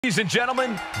Ladies and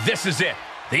gentlemen, this is it.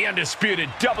 The undisputed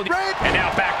And now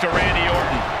back to Randy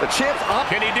Orton. The champ's up.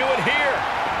 Can he do it here?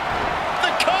 The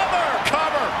cover!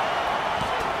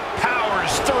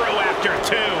 Powers through after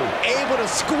two. Able to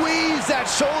squeeze that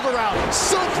shoulder out.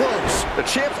 So close. The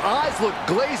champ's eyes look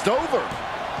glazed over.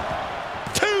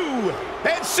 Two!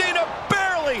 And Cena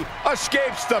barely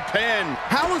escapes the pin.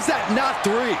 How is that not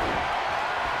three?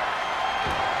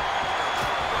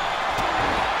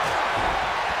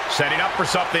 Setting up for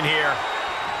something here.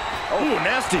 Oh,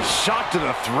 nasty shot to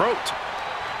the throat.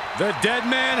 The dead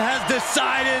man has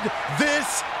decided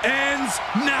this ends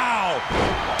now.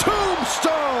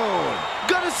 Tombstone!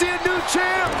 Gonna see a new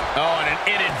champ! Oh, and an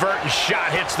inadvertent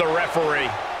shot hits the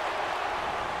referee.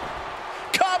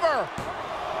 Cover!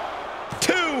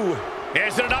 Two!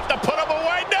 Is it enough to put him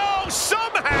away? No!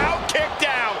 Somehow kicked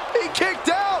out! He kicked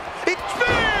out!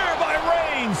 Spear by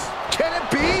Reigns! Can it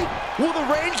be? Will the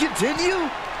reign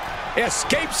continue?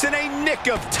 Escapes in a nick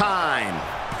of time.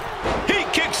 He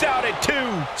kicks out at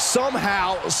two.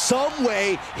 Somehow, some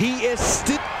way, he is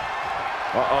still...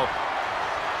 Uh-oh.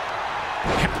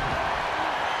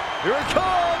 Here it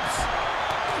comes!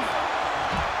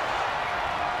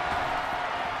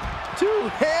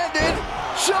 Two-handed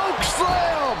choke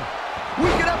slam! We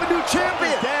can have a new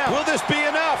champion! Will this be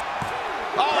enough?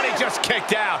 Oh, and he just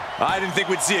kicked out. I didn't think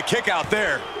we'd see a kick out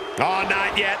there. Oh,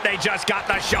 not yet. They just got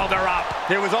the shoulder up.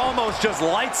 It was almost just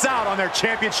lights out on their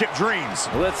championship dreams.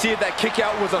 Let's see if that kick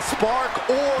out was a spark,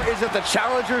 or is it the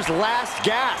challenger's last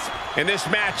gasp? And this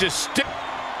match is still...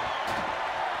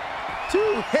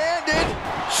 Two-handed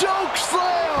choke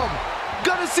slam!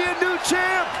 Gonna see a new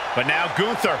champ! But now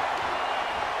Gunther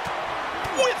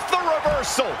with the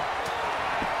reversal.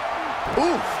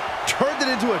 Oof, turned it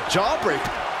into a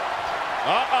jawbreaker.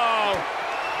 Uh-oh.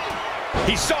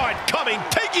 He saw it coming,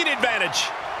 taking advantage.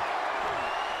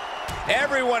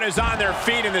 Everyone is on their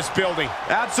feet in this building.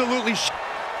 Absolutely.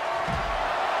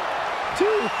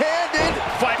 Two-handed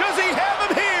fight. Does he have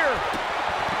him here?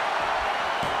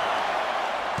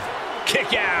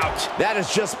 Kick out. That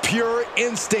is just pure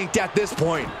instinct at this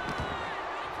point.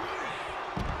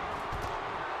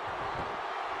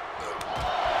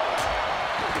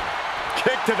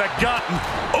 Kick to the gut.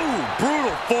 Ooh,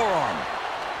 brutal forearm.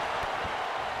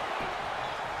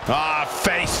 Ah,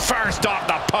 face first off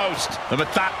the post. The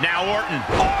top now Orton.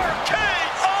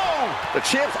 RKO! The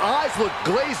champ's eyes look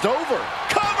glazed over.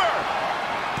 Cover!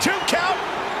 Two count.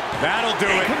 That'll do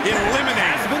it.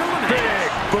 Eliminate. Big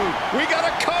boot. We got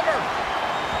a cover.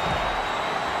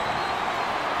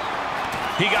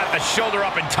 He got the shoulder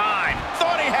up in time.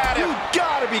 Thought he had him. You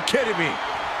gotta be kidding me.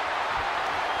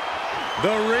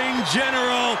 The ring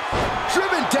general.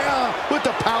 Driven down with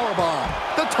the powerbomb.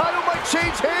 The title might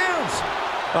change hands.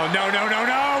 Oh, no.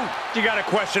 You got to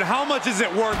question, how much is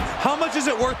it worth? How much is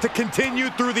it worth to continue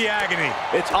through the agony?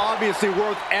 It's obviously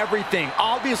worth everything.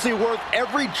 Obviously worth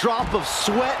every drop of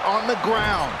sweat on the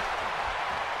ground.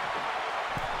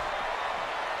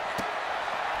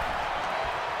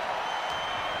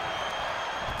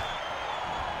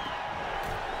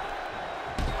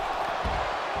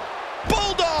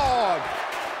 Bulldog!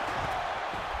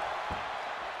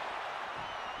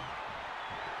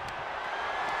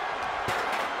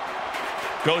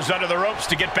 Goes under the ropes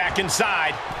to get back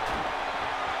inside.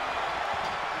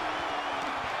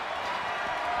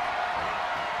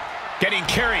 Getting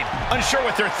carried, unsure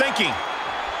what they're thinking.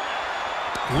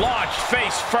 Launched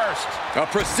face first. A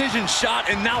precision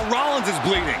shot, and now Rollins is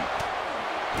bleeding.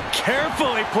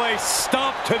 Carefully placed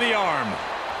stomp to the arm.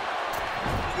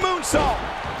 Moonsault.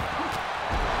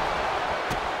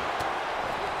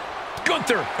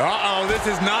 Gunther. Uh-oh, this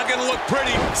is not going to look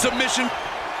pretty. Submission.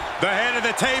 The head of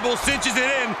the table cinches it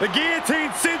in. The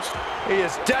guillotine cinched. He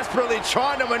is desperately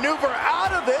trying to maneuver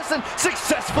out of this and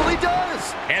successfully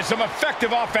does. And some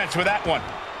effective offense with that one.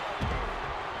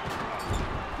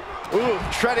 Ooh,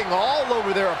 treading all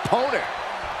over their opponent.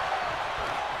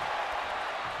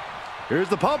 Here's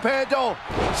the pump handle.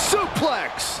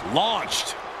 Suplex.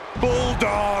 Launched.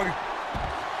 Bulldog.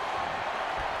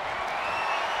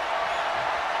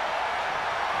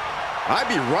 I'd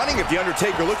be running if The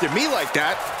Undertaker looked at me like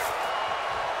that.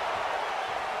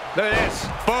 Look at this.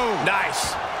 Boom.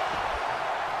 Nice.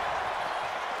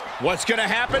 What's going to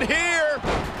happen here?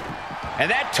 And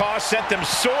that toss sent them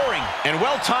soaring. And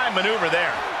well-timed maneuver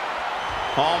there.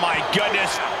 Oh, my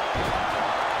goodness.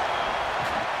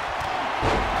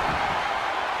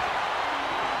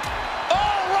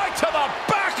 Oh, right to the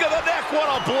back of the neck.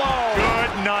 What a blow.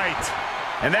 Good night.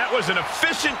 And that was an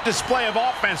efficient display of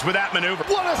offense with that maneuver.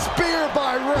 What a spear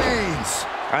by Reigns.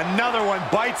 Another one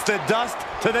bites the dust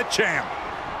to the champ.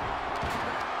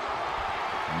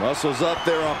 Muscles up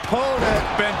their opponent.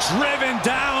 Been driven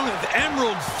down with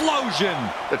Emerald Flosion.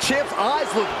 The champ's eyes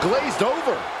look glazed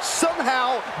over.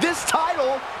 Somehow, this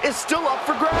title is still up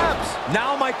for grabs.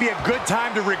 Now might be a good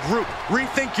time to regroup.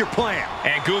 Rethink your plan.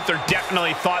 And Gunther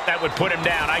definitely thought that would put him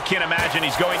down. I can't imagine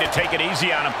he's going to take it easy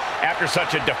on him after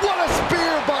such a defeat. What a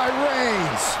spear by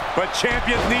Reigns. But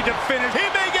champions need to finish. He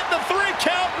may get the 3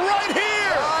 count right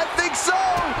here. I think so.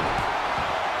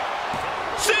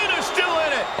 Cena's still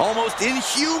in it. Almost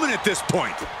inhuman at this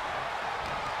point.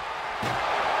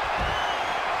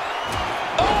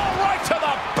 Oh, right to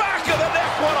the back of the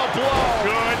neck. What a blow.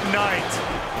 Good night.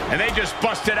 And they just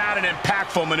busted out an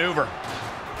impactful maneuver.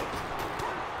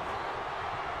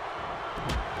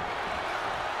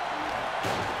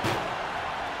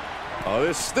 Oh,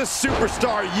 this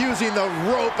superstar using the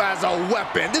rope as a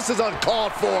weapon. This is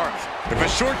uncalled for. If a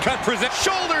shortcut presents,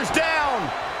 Shoulders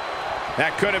down.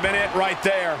 That could have been it right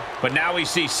there. But now we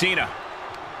see Cena.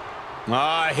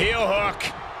 Heel hook.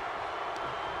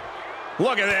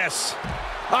 Look at this.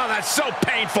 Oh, that's so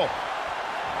painful.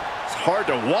 It's hard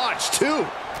to watch, too.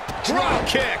 Drop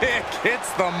kick.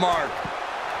 hits the mark.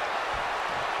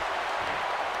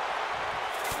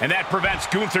 And that prevents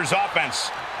Gunther's offense.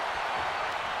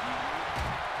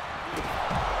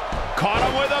 Caught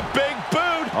him with a big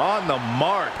boot. On the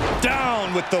mark.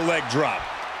 Down with the leg drop.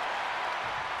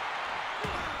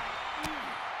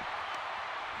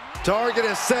 Target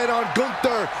is set on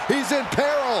Gunther. He's in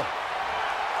peril.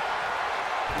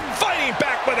 Fighting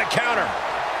back with a counter.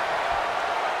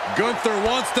 Gunther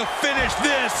wants to finish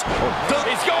this.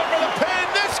 He's going for the pin.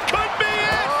 This could be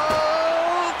it.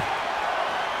 Oh.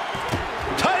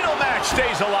 Title match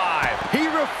stays alive. He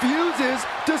refuses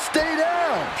to stay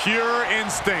down. Pure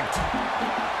instinct.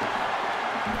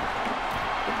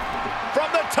 From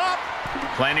the top.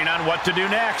 Planning on what to do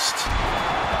next.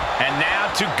 And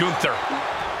now to Gunther.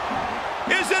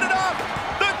 Is it enough?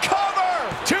 The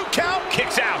cover! 2 count,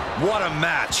 kicks out. What a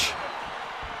match.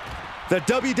 The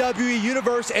WWE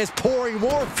Universe is pouring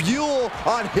more fuel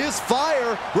on his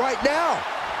fire right now.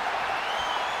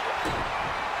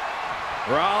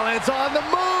 Rollins on the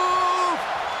move!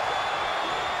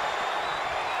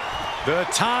 The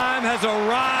time has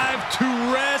arrived to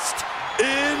rest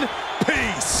in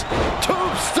peace.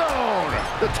 Tombstone!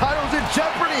 The title's in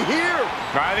jeopardy here.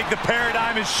 I think the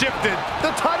paradigm has shifted.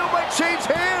 The title might change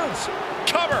hands.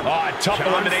 Cover. Oh, a tough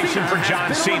elimination for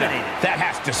John Cena. That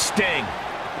has to sting.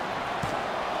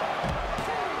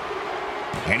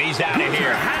 And he's out of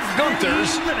here.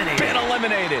 Gunther's been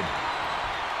eliminated.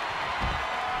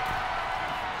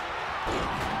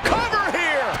 Cover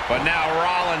here. But now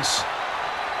Rollins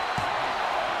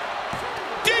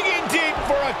digging deep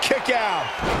for a kick out.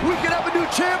 We could have a new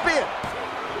champion.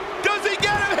 Does he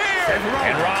get him here?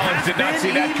 And Rollins did not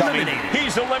see that coming.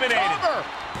 He's eliminated. Cover.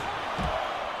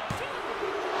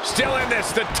 Still in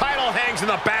this. The title hangs in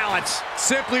the balance.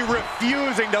 Simply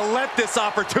refusing to let this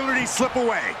opportunity slip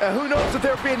away. Who knows if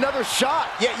there'll be another shot,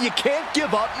 yet you can't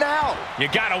give up now. You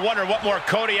gotta wonder what more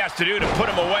Cody has to do to put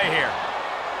him away here.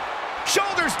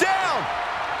 Shoulders down.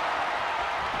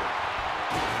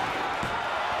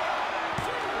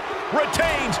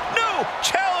 Retains. No.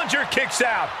 Challenger kicks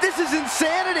out. This is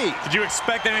insanity. Did you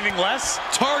expect anything less?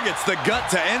 Targets the gut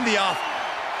to end the off.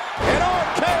 An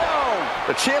RKO.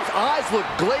 The champ's eyes look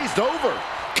glazed over.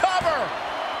 Cover.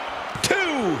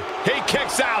 2. He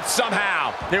kicks out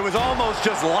somehow. It was almost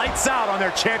just lights out on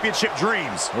their championship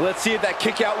dreams. Let's see if that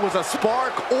kick out was a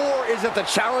spark, or is it the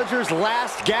challenger's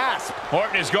last gasp?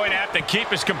 Orton is going to have to keep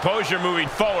his composure moving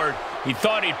forward. He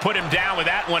thought he'd put him down with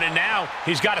that one, and now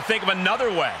he's got to think of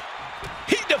another way.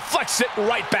 He deflects it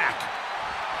right back.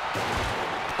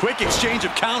 Quick exchange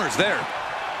of counters there.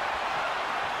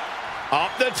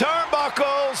 Up the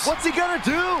turnbuckles. What's he gonna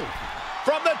do?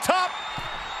 From the top.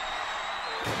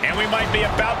 And we might be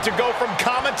about to go from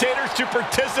commentators to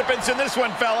participants in this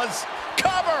one, fellas.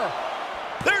 Cover.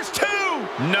 There's 2.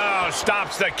 No,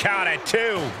 stops the count at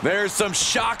 2. There's some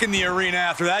shock in the arena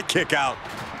after that kick out.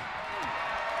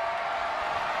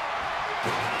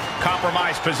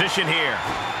 Compromised position here.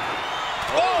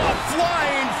 Oh, a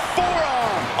flying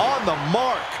forearm. On the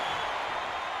mark.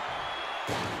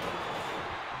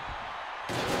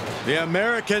 The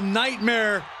American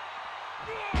Nightmare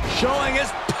showing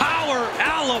his power.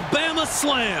 Alabama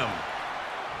Slam.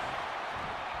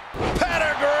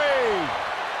 Pedigree.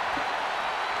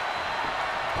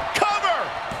 Cover.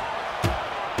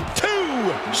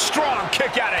 2. Strong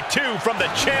kick out at 2 from the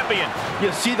champion.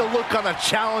 You see the look on the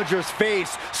challenger's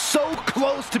face. So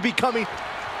close to becoming...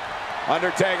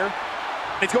 Undertaker.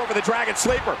 He's going for the Dragon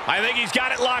Sleeper. I think he's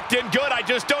got it locked in good. I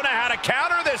just don't know how to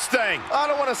counter this thing. I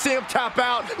don't want to see him tap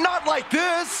out. Not like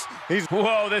this.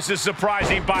 Whoa, this is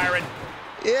surprising, Byron.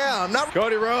 Yeah, I'm not.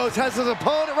 Cody Rhodes has his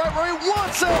opponent right where he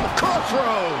wants him.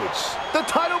 Crossroads. The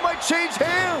title might change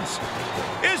hands.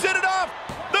 Is it enough?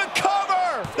 The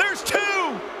cover. There's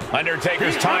two.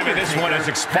 Undertaker's time in this one has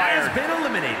expired. Has been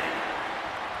eliminated.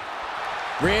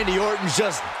 Randy Orton's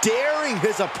just daring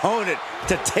his opponent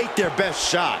to take their best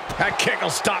shot. That kick will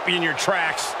stop you in your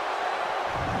tracks.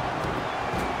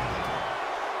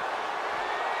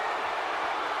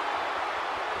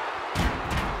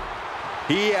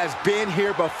 He has been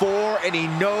here before, and he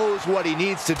knows what he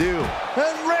needs to do.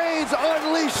 And Reigns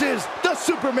unleashes the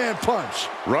Superman punch.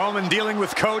 Roman dealing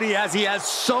with Cody as he has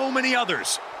so many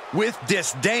others, with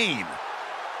disdain.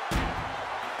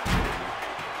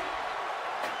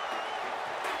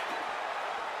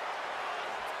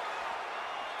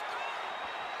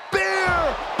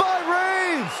 Spear by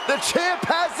Reigns. The champ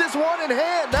has this one in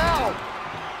hand now.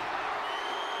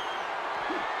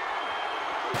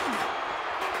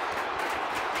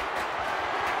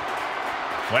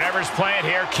 Whatever's playing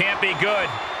here can't be good.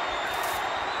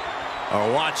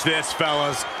 Oh, watch this,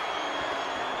 fellas.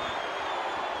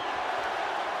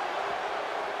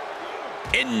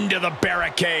 Into the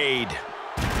barricade.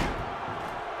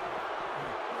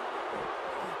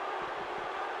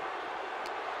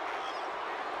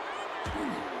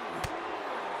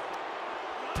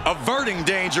 Averting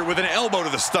danger with an elbow to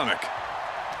the stomach.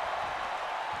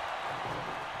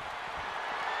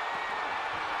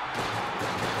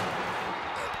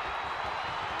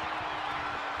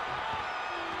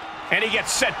 And he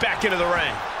gets set back into the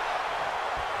ring.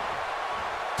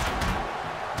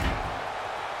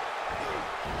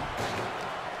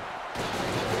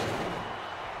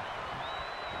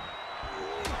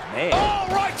 Man.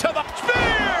 Oh, right to the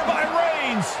spear by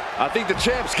Reigns. I think the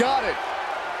champ's got it.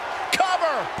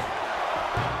 Cover.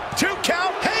 2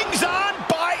 count, hangs on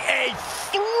by a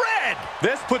thread.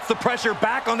 This puts the pressure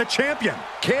back on the champion.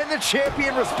 Can the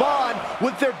champion respond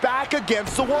with their back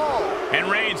against the wall? And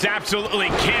Reigns absolutely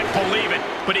can't believe it,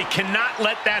 but he cannot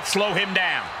let that slow him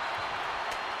down.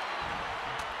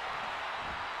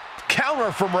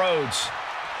 Counter from Rhodes.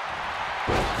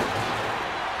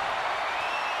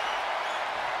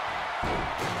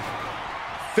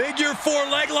 Figure 4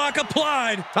 leg lock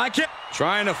applied. I can't.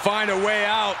 Trying to find a way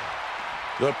out.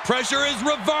 The pressure is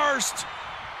reversed.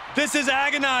 This is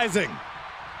agonizing.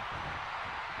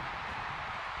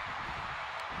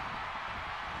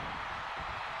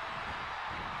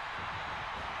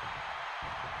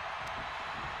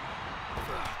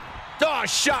 Oh,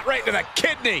 shot right to the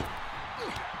kidney.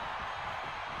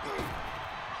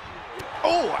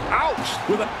 Oh, ouch.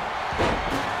 With a...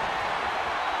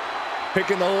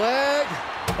 Picking the leg.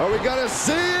 Are we gonna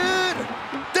see it?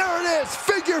 There it is,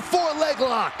 figure 4 leg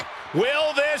lock.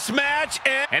 Will this match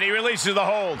end? And he releases the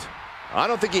hold. I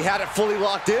don't think he had it fully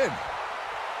locked in.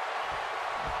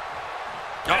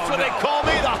 That's what they call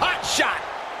me, the hot shot.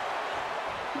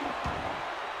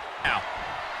 Now.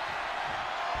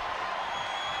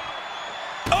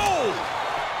 Oh!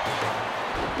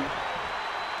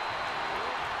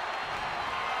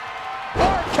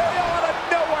 RKO out of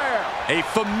nowhere. A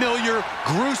familiar,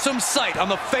 gruesome sight on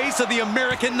the face of the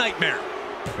American Nightmare.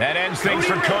 That ends things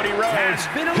for Cody Rhodes.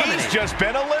 He's just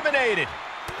been eliminated.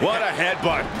 What a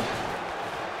headbutt.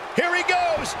 Here he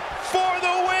goes for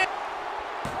the win.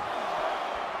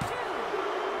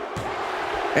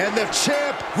 And the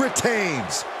champ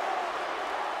retains.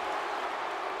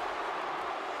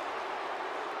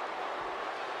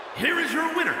 Here is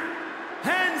your winner,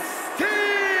 and still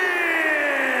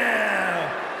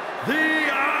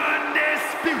the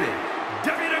undisputed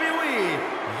WWE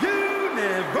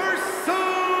Universal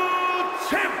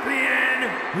Champion,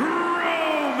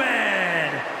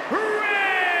 Roman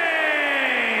Reigns.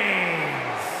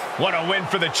 What a win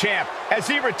for the champ as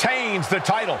he retains the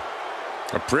title.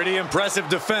 A pretty impressive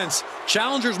defense.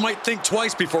 Challengers might think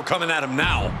twice before coming at him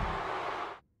now.